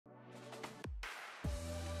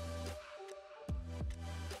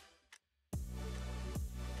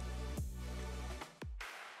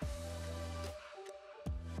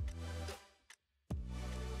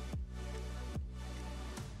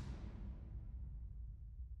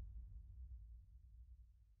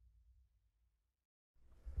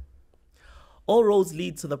All roads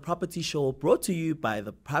lead to the Property Show, brought to you by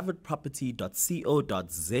the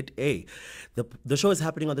privateproperty.co.za. The show is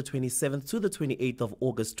happening on the 27th to the 28th of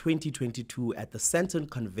August 2022 at the Sandton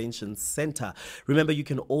Convention Center. Remember, you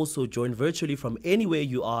can also join virtually from anywhere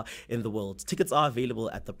you are in the world. Tickets are available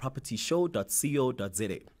at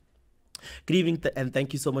thepropertyshow.co.za. Good evening, and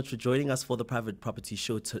thank you so much for joining us for the Private Property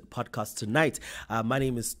Show podcast tonight. My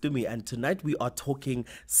name is Stumi, and tonight we are talking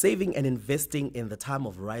saving and investing in the time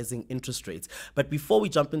of rising interest rates. But before we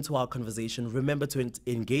jump into our conversation, remember to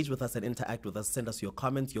engage with us and interact with us. Send us your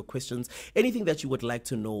comments, your questions, anything that you would like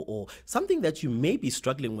to know, or something that you may be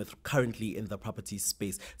struggling with currently in the property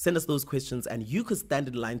space. Send us those questions, and you could stand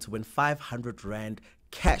in line to win 500 Rand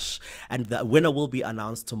cash, and the winner will be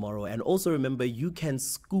announced tomorrow. And also remember, you can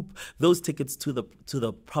scoop those tickets to the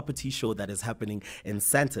property show that is happening in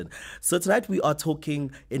Sandton. So tonight we are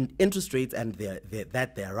talking in interest rates and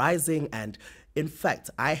they're rising. And in fact,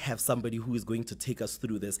 I have somebody who is going to take us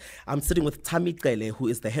through this. I'm sitting with Tammy Cele, who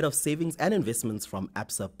is the head of savings and investments from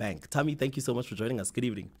Absa Bank. Tammy, thank you so much for joining us. Good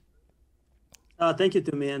evening. Thank you,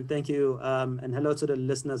 Tumi, and thank you, and hello to the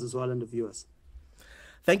listeners as well and the viewers.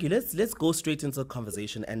 Thank you. Let's go straight into the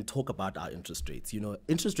conversation and talk about our interest rates. You know,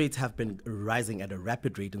 interest rates have been rising at a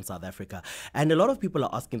rapid rate in South Africa, and a lot of people are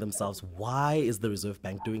asking themselves, why is the Reserve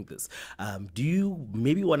Bank doing this? Do you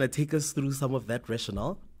maybe want to take us through some of that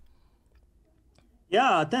rationale?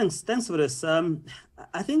 Yeah, thanks for this.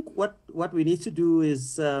 I think what we need to do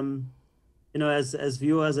is, as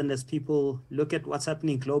viewers and as people look at what's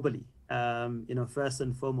happening globally, first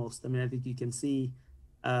and foremost. I mean, I think you can see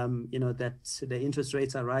that the interest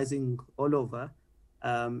rates are rising all over.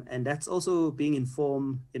 And that's also being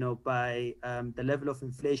informed, by the level of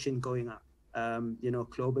inflation going up,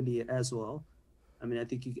 globally as well. I mean, I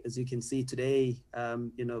think as you can see today,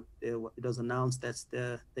 it was announced that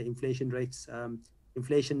the inflation rates,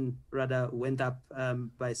 went up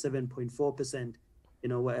by 7.4%,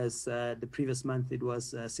 whereas the previous month it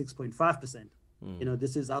was 6.5%.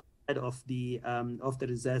 This is outside of the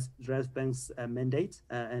Reserve Bank's mandate,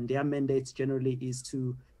 and their mandate generally is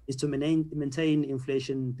to maintain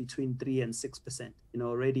inflation between 3% and 6%.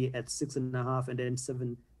 Already at 6.5% and then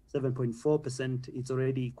 7.4%, it's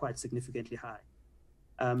already quite significantly high.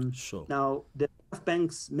 Sure. Now, the Reserve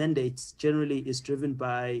Bank's mandate generally is driven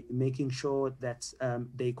by making sure that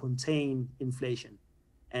they contain inflation.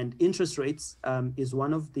 And interest rates is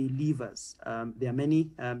one of the levers. There are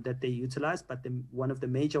many that they utilize, but one of the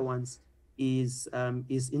major ones is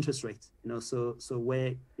interest rates. So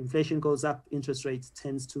where inflation goes up, interest rates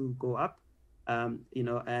tends to go up.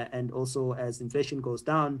 And also as inflation goes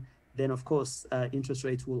down, then of course interest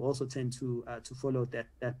rates will also tend to follow that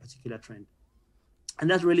particular trend. And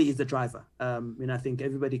that really is the driver. I think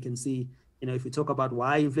everybody can see. If we talk about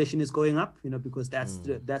why inflation is going up, because that's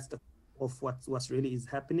the of what's really is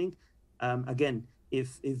happening. Again,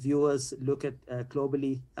 if viewers look at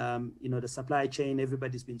globally, the supply chain,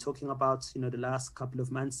 everybody's been talking about, the last couple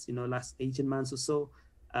of months, last 18 months or so,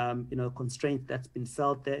 constraint that's been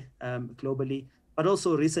felt there globally. But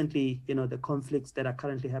also recently, the conflicts that are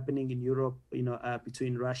currently happening in Europe,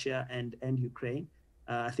 between Russia and Ukraine.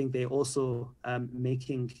 I think they're also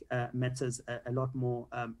making matters a lot more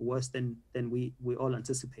worse than we all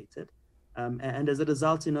anticipated. And as a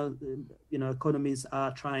result, economies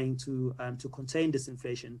are trying to contain this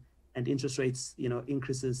inflation, and interest rates,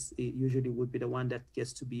 increases usually would be the one that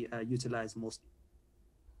gets to be utilized mostly.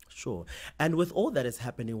 Sure. And with all that is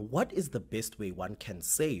happening, what is the best way one can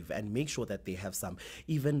save and make sure that they have some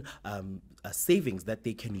even savings that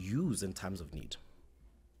they can use in times of need?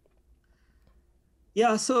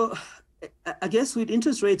 Yeah, so I guess with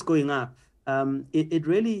interest rates going up, it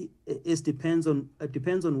really depends on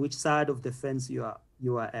which side of the fence you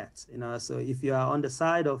are at. So if you are on the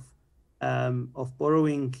side of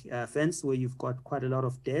borrowing fence where you've got quite a lot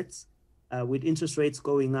of debts, with interest rates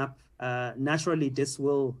going up, naturally this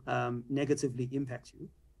will negatively impact you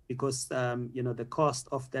because the cost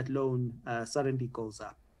of that loan suddenly goes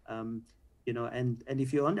up. And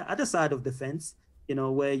if you're on the other side of the fence,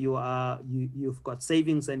 where you've got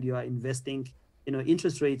savings and you are investing.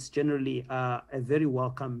 Interest rates generally are a very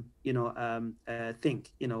welcome, thing,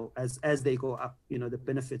 as they go up, the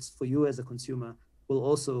benefits for you as a consumer will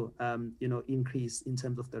also, increase in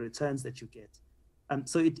terms of the returns that you get.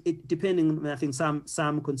 So it depending, I think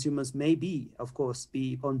some consumers may be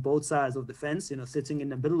on both sides of the fence, sitting in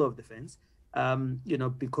the middle of the fence,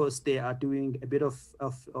 because they are doing a bit of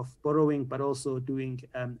borrowing, but also doing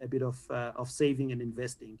a bit of saving and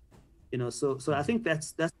investing. So I think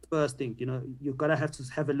that's the first thing. You've got to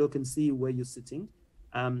have a look and see where you're sitting,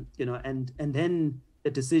 and then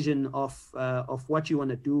the decision of what you want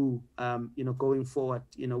to do, going forward,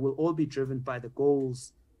 will all be driven by the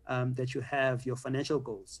goals that you have, your financial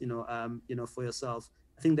goals, for yourself.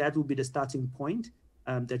 I think that will be the starting point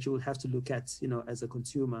that you will have to look at, as a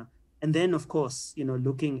consumer. And then, of course,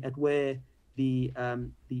 looking at where the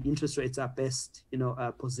interest rates are best,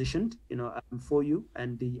 positioned, for you,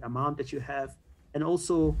 and the amount that you have, and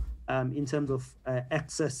also in terms of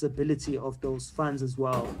accessibility of those funds as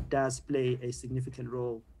well, does play a significant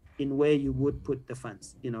role in where you would put the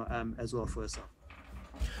funds, as well for yourself.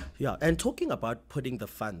 Yeah, and talking about putting the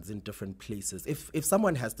funds in different places, if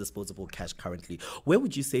someone has disposable cash currently, where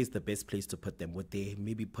would you say is the best place to put them? Would they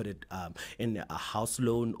maybe put it in a house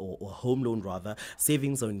loan or home loan rather,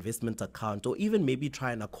 savings or investment account, or even maybe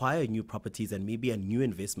try and acquire new properties and maybe a new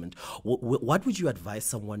investment? What would you advise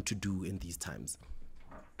someone to do in these times?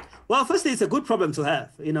 Well, firstly, it's a good problem to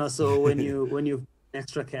have, so when you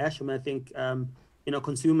extra cash, I think,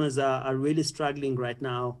 consumers are really struggling right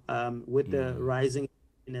now with the rising,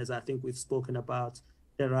 as I think we've spoken about,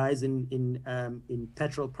 the rise in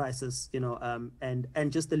petrol prices, and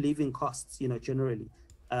just the living costs, generally,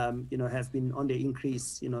 have been on the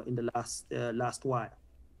increase, in the last while.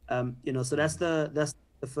 So that's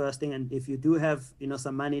the first thing. And if you do have,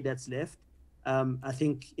 some money that's left, I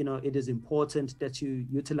think, it is important that you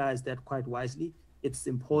utilize that quite wisely. It's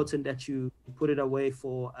important that you put it away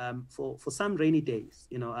for some rainy days,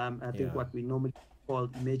 I think what we normally call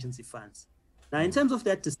emergency funds. Now, in terms of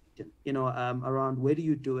that decision, around where do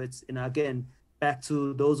you do it, again, back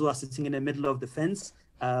to those who are sitting in the middle of the fence,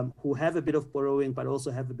 who have a bit of borrowing, but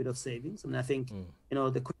also have a bit of savings. And I think,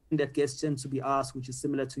 the question that tends to be asked, which is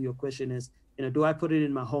similar to your question, is, do I put it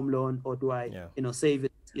in my home loan, or do I, save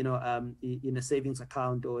it, in a savings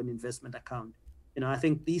account or an investment account? I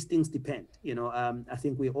think these things depend. I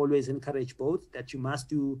think we always encourage both, that you must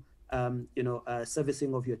do,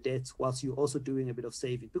 servicing of your debts whilst you're also doing a bit of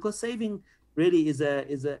saving, because saving really is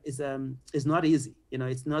not easy.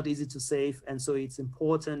 It's not easy to save, and so it's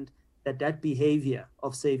important that behavior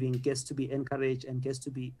of saving gets to be encouraged and gets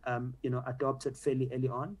to be adopted fairly early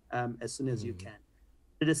on, as soon as you can.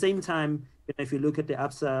 At the same time, if you look at the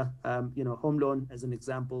Absa home loan as an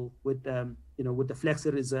example, with with the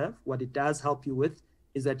Flexi Reserve, what it does help you with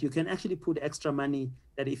is that you can actually put extra money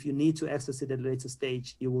that if you need to access it at a later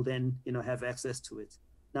stage, you will then have access to it.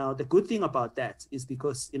 Now, the good thing about that is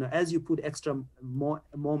because as you put more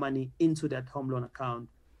money into that home loan account,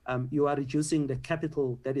 you are reducing the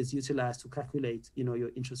capital that is utilized to calculate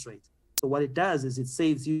your interest rate. So what it does is it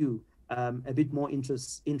saves you a bit more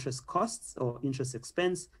interest costs or interest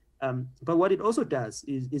expense. But what it also does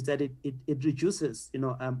is that it reduces,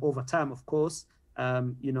 over time, of course,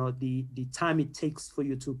 the time it takes for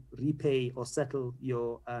you to repay or settle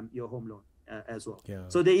your home loan as well. Yeah.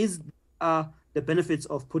 So there is the benefits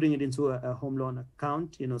of putting it into a home loan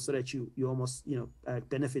account, so that you almost,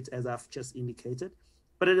 benefit, as I've just indicated.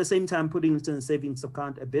 But at the same time, putting it in a savings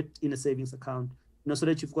account, a bit in a savings account, so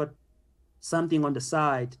that you've got something on the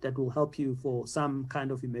side that will help you for some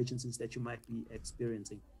kind of emergencies that you might be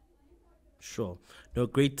experiencing. Sure. No,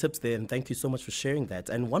 great tips there, and thank you so much for sharing that.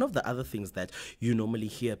 And one of the other things that you normally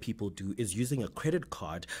hear people do is using a credit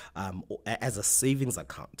card as a savings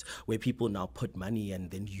account, where people now put money and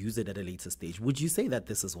then use it at a later stage. Would you say that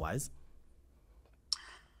this is wise?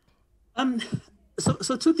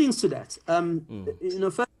 So two things to that.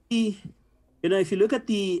 Firstly, if you look at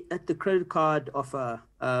the credit card offer,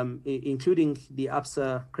 including the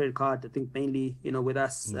Absa credit card, I think mainly, with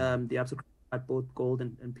us, the Absa credit card, both gold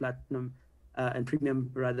and platinum, and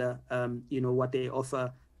premium rather, what they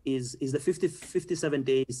offer is the 57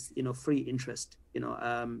 days, free interest,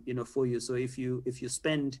 for you. So if you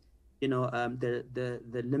spend,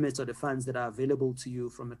 the limits or the funds that are available to you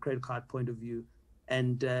from a credit card point of view,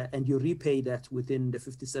 and you repay that within the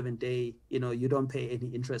 57-day, you don't pay any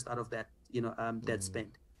interest out of that, that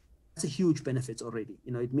spend. That's a huge benefit already.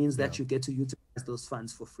 It means that you get to utilize those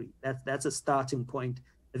funds for free. That's a starting point,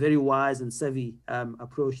 a very wise and savvy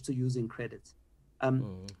approach to using credit.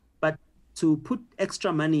 But to put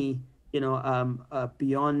extra money,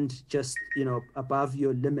 beyond just, above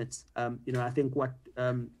your limits, I think what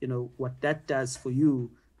that does for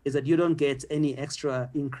you is that you don't get any extra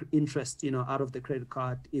interest, out of the credit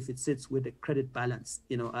card if it sits with a credit balance,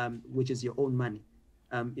 which is your own money.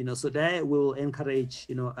 So that will encourage,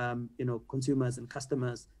 consumers and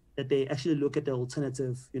customers that they actually look at the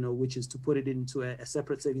alternative, which is to put it into a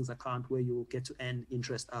separate savings account where you will get to earn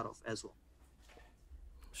interest out of as well.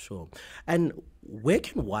 Sure. And where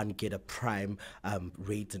can one get a prime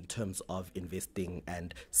rate in terms of investing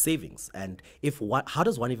and savings? And if one, how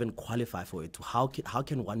does one even qualify for it? How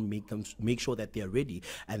can one make sure that they are ready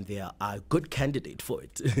and they are a good candidate for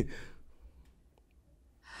it?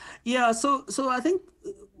 Yeah, so I think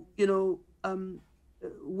you know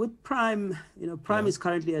with prime, prime Yeah. is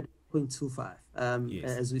currently at 0.25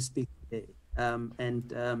 Yes. as we speak today,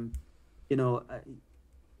 and you know uh,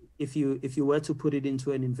 if you were to put it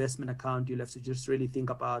into an investment account, you'll have to just really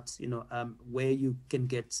think about where you can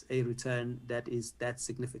get a return that is that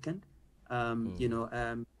significant. I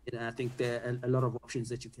think there are a lot of options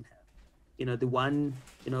that you can have. The one,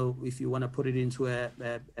 if you want to put it into a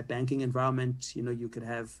banking environment, you could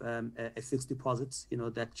have a fixed deposits,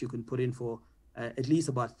 that you can put in for at least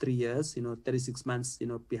about 3 years, 36 months,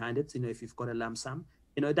 behind it, if you've got a lump sum,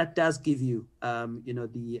 that does give you,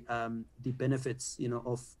 the benefits,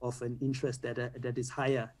 of an interest that is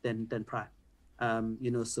higher than prime.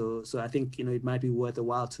 So I think, it might be worth a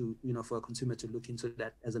while to, for a consumer to look into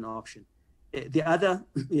that as an option. The other,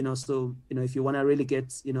 if you want to really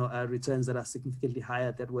get, returns that are significantly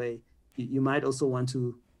higher that way, you might also want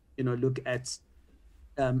to, look at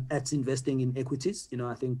investing in equities.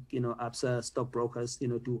 I think, Absa stockbrokers,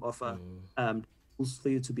 do offer tools for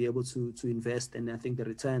you to be able to invest. And I think the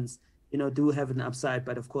returns, do have an upside,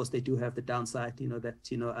 but of course they do have the downside, that,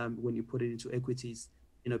 when you put it into equities,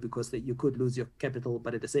 because that you could lose your capital,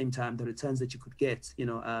 but at the same time, the returns that you could get,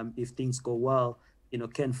 if things go well,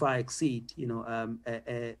 can far exceed,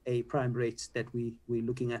 a prime rate that we're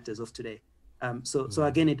looking at as of today. So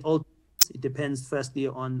again, it depends firstly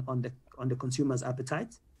on the consumer's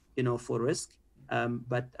appetite, for risk.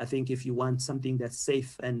 But I think if you want something that's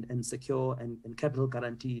safe and secure and capital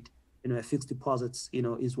guaranteed, a fixed deposits,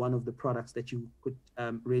 is one of the products that you could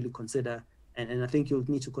really consider. And I think you'll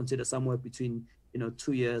need to consider somewhere between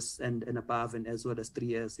 2 years and above, and as well as 3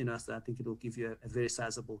 years, so I think it will give you a very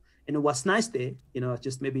sizable. And what's nice there,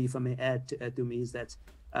 just maybe if I may add to me, is that,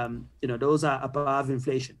 those are above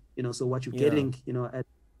inflation, so what you're getting, at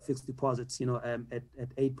fixed deposits,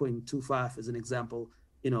 at 8.25 as an example,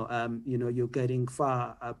 you're getting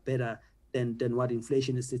far better than what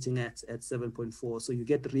inflation is sitting at 7.4. So you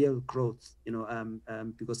get real growth,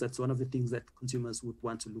 because that's one of the things that consumers would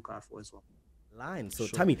want to look out for as well. So,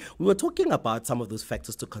 Sure. Tammy, we were talking about some of those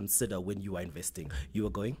factors to consider when you are investing. You were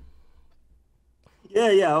going?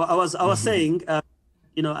 Yeah. I was saying,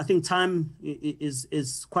 I think time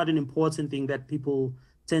is quite an important thing that people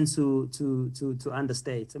tend to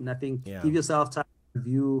understate. I mean, I think give yourself time to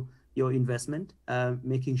review your investment,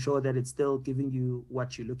 making sure that it's still giving you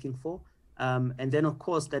what you're looking for. And then of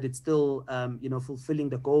course that it's still, fulfilling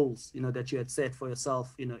the goals, that you had set for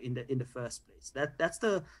yourself, in the first place. That's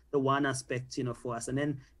the one aspect, for us. And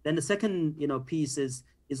then the second, piece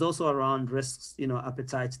is also around risks,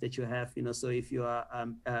 appetite that you have, so if you are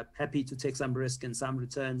happy to take some risk and some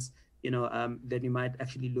returns, then you might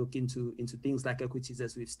actually look into things like equities,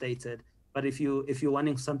 as we've stated. But if you're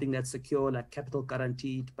wanting something that's secure, like capital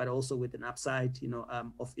guaranteed, but also with an upside,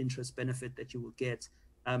 of interest benefit that you will get,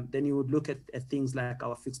 then you would look at things like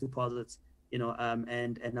our fixed deposits,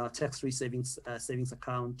 and our tax-free savings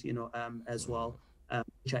account, as well,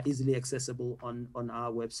 which are easily accessible on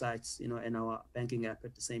our websites, and our banking app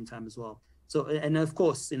at the same time as well. So, and of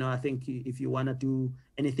course, I think if you want to do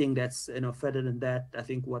anything that's, further than that, I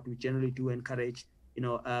think what we generally do encourage,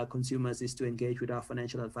 consumers is to engage with our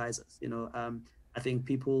financial advisors. I think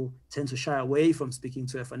people tend to shy away from speaking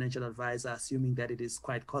to a financial advisor, assuming that it is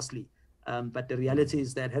quite costly. But the reality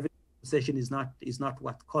is that having a conversation is not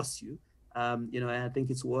what costs you. And I think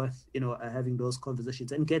it's worth, having those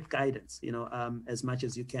conversations and get guidance, as much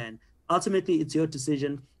as you can. Ultimately, it's your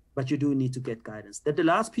decision, but you do need to get guidance. The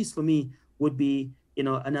last piece for me would be,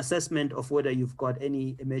 an assessment of whether you've got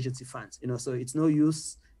any emergency funds. So it's no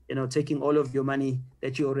use, taking all of your money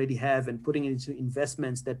that you already have and putting it into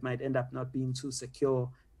investments that might end up not being too secure,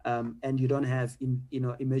 and you don't have,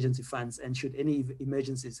 emergency funds. And should any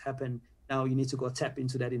emergencies happen, now you need to go tap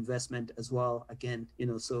into that investment as well. Again,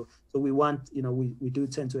 so we want, we do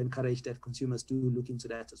tend to encourage that consumers do look into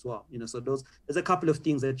that as well. So there's a couple of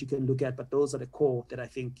things that you can look at, but those are the core that I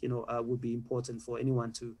think, would be important for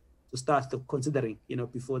anyone to start considering,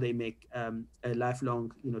 before they make a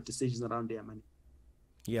lifelong, decisions around their money.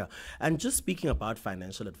 Yeah. And just speaking about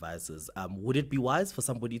financial advisors, would it be wise for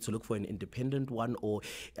somebody to look for an independent one, or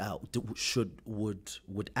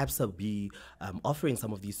would Absa be offering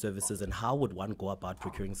some of these services, and how would one go about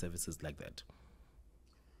procuring services like that?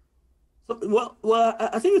 So,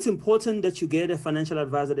 I think it's important that you get a financial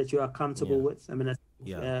advisor that you are comfortable Yeah. with. I mean,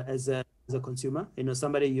 as a consumer,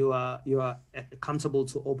 somebody you are comfortable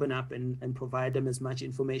to open up and provide them as much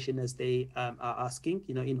information as they are asking,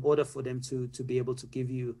 in order for them to be able to give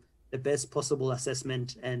you the best possible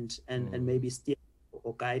assessment and maybe steer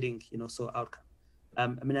or guiding, so outcome. I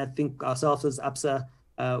mean, I think ourselves as Absa,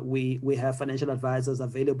 we have financial advisors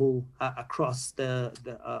available across the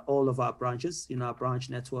all of our branches, our branch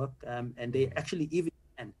network, and they actually even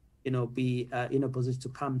can, be in a position to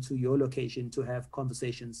come to your location to have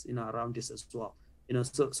conversations, around this as well.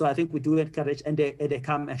 So I think we do encourage, and they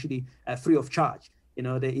come actually free of charge.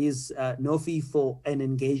 There is no fee for an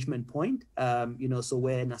engagement point, so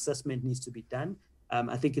where an assessment needs to be done.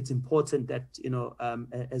 I think it's important that,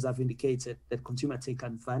 as I've indicated, that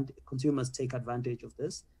consumers take advantage of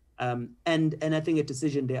this. And I think a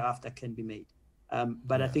decision thereafter can be made.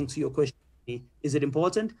 But I think to your question, is it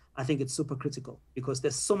important? I think it's super critical because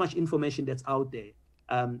there's so much information that's out there.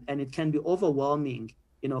 And it can be overwhelming,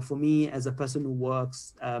 for me as a person who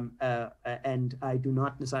works and I do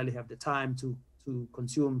not necessarily have the time to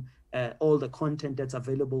consume all the content that's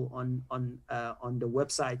available on the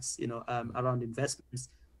websites, around investments,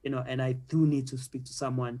 and I do need to speak to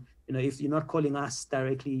someone. If you're not calling us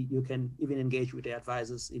directly, you can even engage with the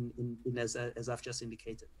advisors in as I've just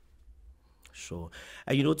indicated. Sure.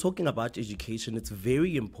 And talking about education, it's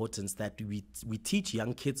very important that we teach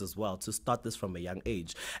young kids as well to start this from a young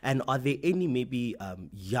age. And are there any maybe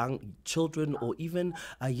young children or even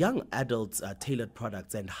young adults tailored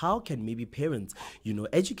products? And how can maybe parents,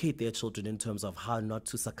 educate their children in terms of how not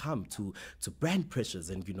to succumb to brand pressures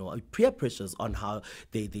and, peer pressures on how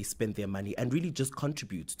they spend their money and really just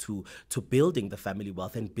contribute to building the family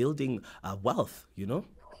wealth and building wealth,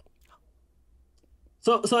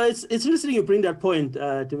 So it's interesting you bring that point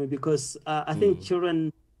to me because I think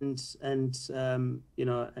children and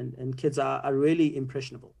kids are really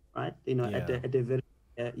impressionable, right? At a very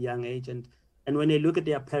young age, and when they look at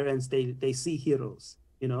their parents, they see heroes.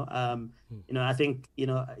 I think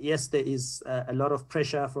yes, there is a lot of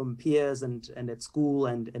pressure from peers and at school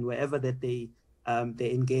and wherever that they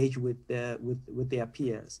engage with their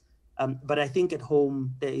peers. But I think at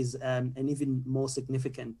home there is an even more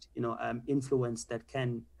significant, influence that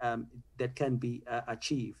can be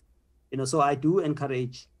achieved. So I do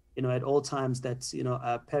encourage, at all times that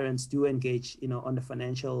parents do engage, on the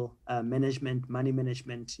financial management, money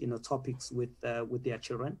management, topics with their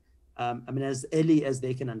children. I mean, as early as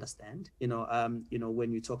they can understand, when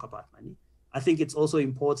you talk about money. I think it's also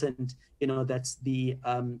important, that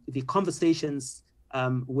the conversations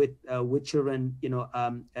with children,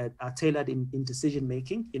 are tailored in decision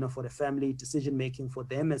making, for the family, decision making for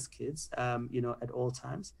them as kids, at all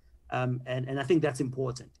times, and I think that's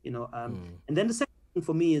important, And then the second thing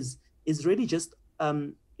for me is really just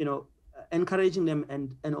encouraging them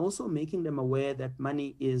and also making them aware that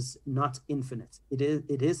money is not infinite.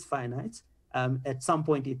 It is finite. At some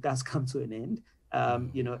point, it does come to an end.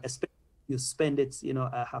 Especially if you spend it,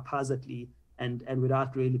 haphazardly. And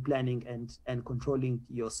without really planning and controlling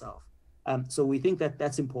yourself. So we think that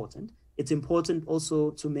that's important. It's important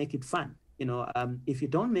also to make it fun. If you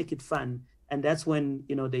don't make it fun, and that's when,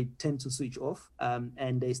 they tend to switch off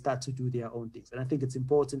and they start to do their own things. And I think it's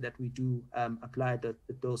important that we do apply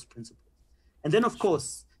those principles. And then, of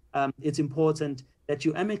course, it's important that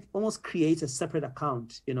you almost create a separate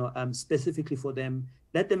account, specifically for them.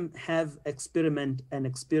 Let them have experiment and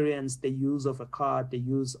experience the use of a card, the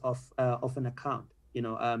use of an account.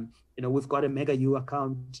 We've got a Mega U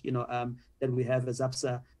account, that we have as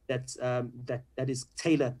Absa that is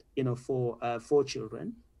tailored, for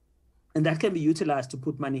children, and that can be utilized to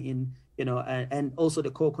put money in, and also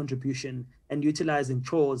the core contribution and utilizing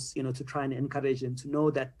chores, to try and encourage them to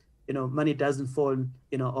know that money doesn't fall,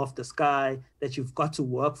 off the sky, that you've got to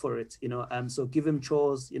work for it, so give them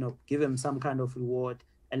chores, give them some kind of reward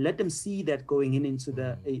and let them see that going into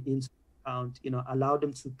the account, allow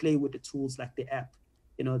them to play with the tools like the app,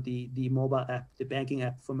 the mobile app, the banking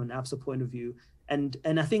app from an Absa point of view. And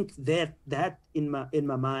I think that in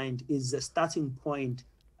my mind is a starting point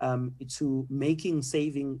to making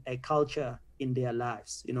saving a culture in their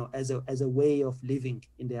lives, as a way of living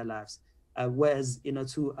in their lives. Whereas,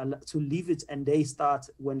 to leave it and they start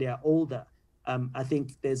when they are older, I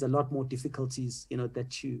think there's a lot more difficulties,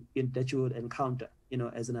 that you would encounter,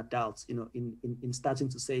 as an adult, in starting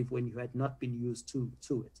to save when you had not been used to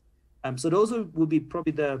it. So those will be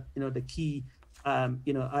probably the key,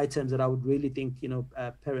 items that I would really think,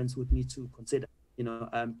 parents would need to consider,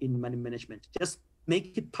 in money management. Just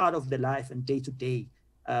make it part of the life and day-to-day,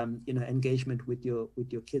 engagement with your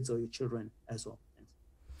kids or your children as well.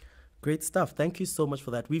 Great stuff. Thank you so much for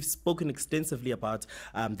that. We've spoken extensively about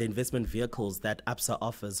the investment vehicles that Absa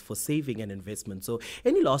offers for saving and investment. So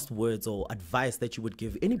any last words or advice that you would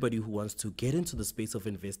give anybody who wants to get into the space of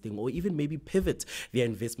investing, or even maybe pivot their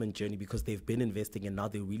investment journey because they've been investing and now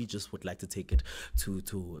they really just would like to take it to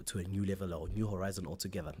a new level or new horizon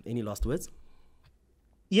altogether? Any last words?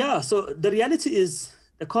 Yeah, so the reality is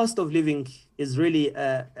the cost of living is really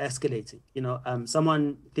escalating.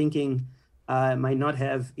 Someone thinking might not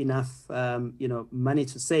have enough, money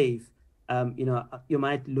to save. You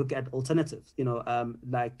might look at alternatives,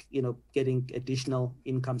 like, getting additional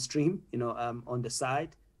income stream, on the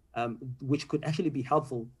side, which could actually be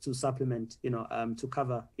helpful to supplement, to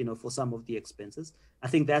cover, for some of the expenses. I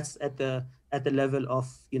think that's at the level of,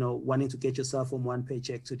 wanting to get yourself from one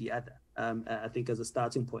paycheck to the other, I think, as a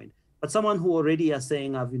starting point. But someone who already are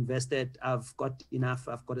saying, I've invested, I've got enough,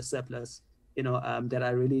 I've got a surplus, that I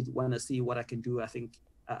really want to see what I can do. I think,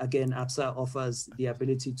 again, Absa offers the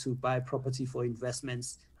ability to buy property for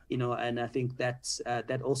investments, and I think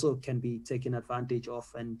that also can be taken advantage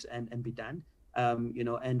of and be done,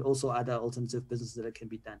 and also other alternative businesses that can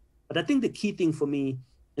be done. But I think the key thing for me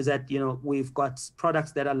is that, we've got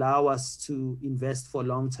products that allow us to invest for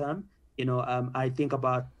long term. I think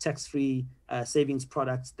about tax-free savings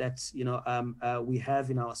products that, we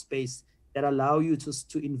have in our space that allow you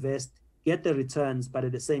to invest, get the returns, but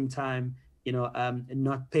at the same time,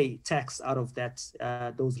 not pay tax out of that,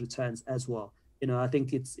 those returns as well. I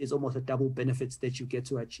think it's almost a double benefits that you get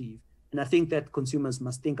to achieve. And I think that consumers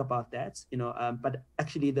must think about that, but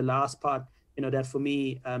actually the last part, that for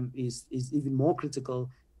me is even more critical,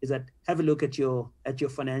 is that have a look at your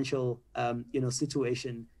financial,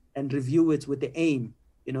 situation, and review it with the aim,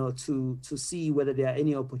 to see whether there are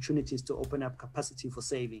any opportunities to open up capacity for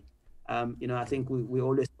saving. I think we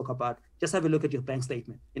always talk about, just have a look at your bank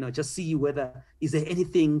statement, just see whether, is there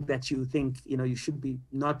anything that you think, you should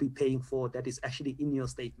not be paying for that is actually in your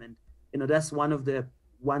statement. That's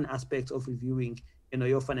one aspect of reviewing,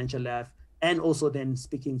 your financial life, and also then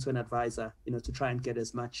speaking to an advisor, to try and get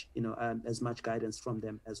as much guidance from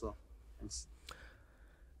them as well. Thanks.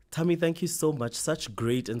 Tammy, thank you so much. Such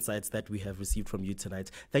great insights that we have received from you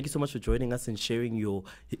tonight. Thank you so much for joining us and sharing your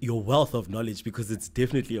wealth of knowledge, because it's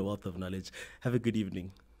definitely a wealth of knowledge. Have a good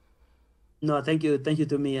evening. No, thank you. Thank you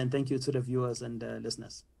to me, and thank you to the viewers and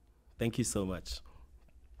listeners. Thank you so much.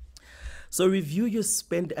 So review your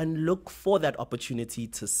spend and look for that opportunity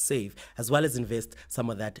to save, as well as invest some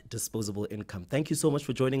of that disposable income. Thank you so much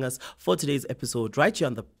for joining us for today's episode right here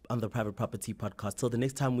on the Private Property Podcast. Till the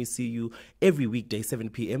next time we see you every weekday, 7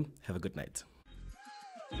 p.m. Have a good night.